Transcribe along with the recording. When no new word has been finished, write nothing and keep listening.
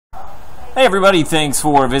Hey everybody, thanks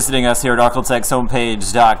for visiting us here at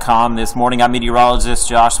ArklateXHomepage.com this morning. I'm meteorologist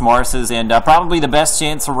Josh Morses, and probably the best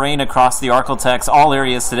chance of rain across the Arklatex all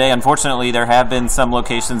areas today. Unfortunately, there have been some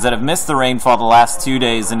locations that have missed the rainfall the last 2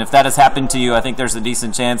 days, and if that has happened to you, I think there's a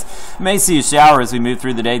decent chance you may see a shower as we move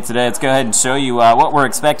through the day today. Let's go ahead and show you what we're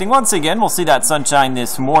expecting. Once again, we'll see that sunshine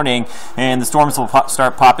this morning, and the storms will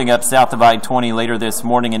start popping up south of I-20 later this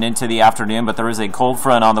morning and into the afternoon, but there is a cold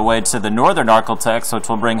front on the way to the northern Arklatex, which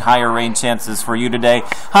will bring higher rain chances for you today.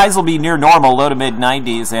 Highs will be near normal, low to mid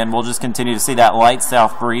 90s, and we'll just continue to see that light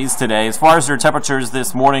south breeze today. As far as your temperatures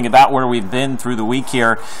this morning, about where we've been through the week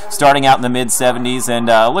here, starting out in the mid 70s, and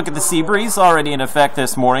look at the sea breeze already in effect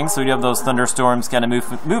this morning, so we do have those thunderstorms kind of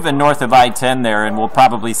moving north of I-10 there, and we'll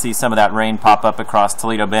probably see some of that rain pop up across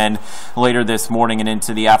Toledo Bend later this morning and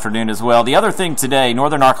into the afternoon as well. The other thing today,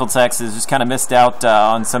 northern Arklatex has just kind of missed out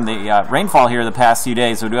on some of the rainfall here the past few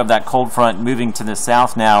days. We do have that cold front moving to the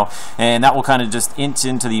south now, and that will kind of just inch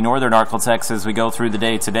into the northern Arklatex as we go through the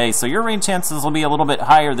day today. So your rain chances will be a little bit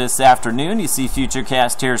higher this afternoon. You see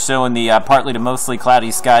Futurecast here showing the partly to mostly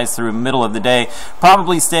cloudy skies through the middle of the day.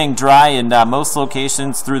 Probably staying dry in most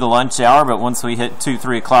locations through the lunch hour, but once we hit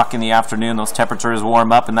 2-3 o'clock in the afternoon, those temperatures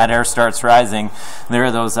warm up and that air starts rising. There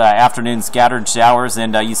are those afternoon scattered showers,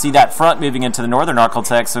 and you see that front moving into the northern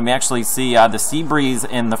Arklatex, so we may actually see the sea breeze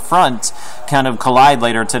in the front kind of collide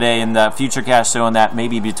later today, and the Futurecast showing that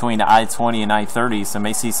maybe between I-20 and I-30, so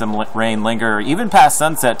may see some rain linger even past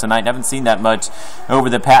sunset tonight. Haven't seen that much over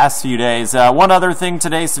the past few days. One other thing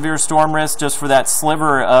today, severe storm risk just for that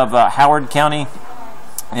sliver of Howard County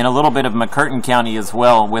and a little bit of McCurtain County as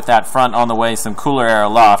well. With that front on the way, some cooler air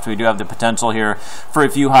aloft. We do have the potential here for a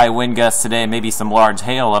few high wind gusts today, maybe some large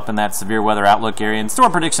hail up in that severe weather outlook area. And Storm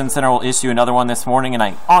Prediction Center will issue another one this morning, and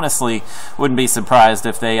I honestly wouldn't be surprised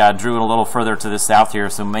if they drew it a little further to the south here,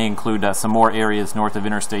 so may include some more areas north of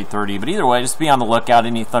Interstate 30. But either way, just be on the lookout.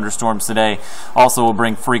 Any thunderstorms today also will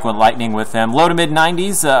bring frequent lightning with them. Low to mid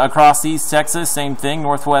 90s across East Texas, same thing.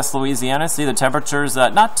 Northwest Louisiana, see the temperatures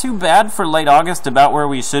not too bad for late August, about where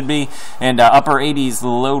we should be, and upper 80s,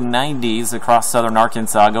 low 90s across southern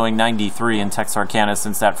Arkansas, going 93 in Texarkana,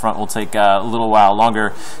 since that front will take a little while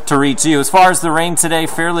longer to reach you. As far as the rain today,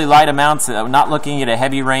 fairly light amounts, not looking at a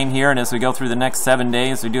heavy rain here, and as we go through the next 7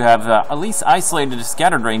 days, we do have at least isolated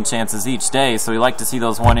scattered rain chances each day, so we like to see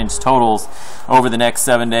those 1-inch totals over the next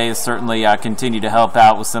 7 days. Certainly continue to help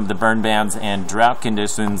out with some of the burn bans and drought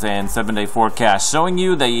conditions, and 7-day forecast showing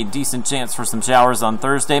you the decent chance for some showers on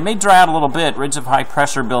Thursday. May dry out a little bit. Ridge of high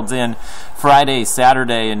pressure builds in Friday,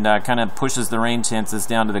 Saturday, and kind of pushes the rain chances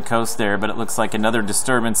down to the coast there, but it looks like another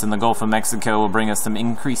disturbance in the Gulf of Mexico will bring us some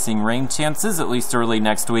increasing rain chances, at least early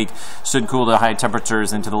next week. Should cool to high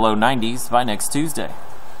temperatures into the low 90s by next Tuesday.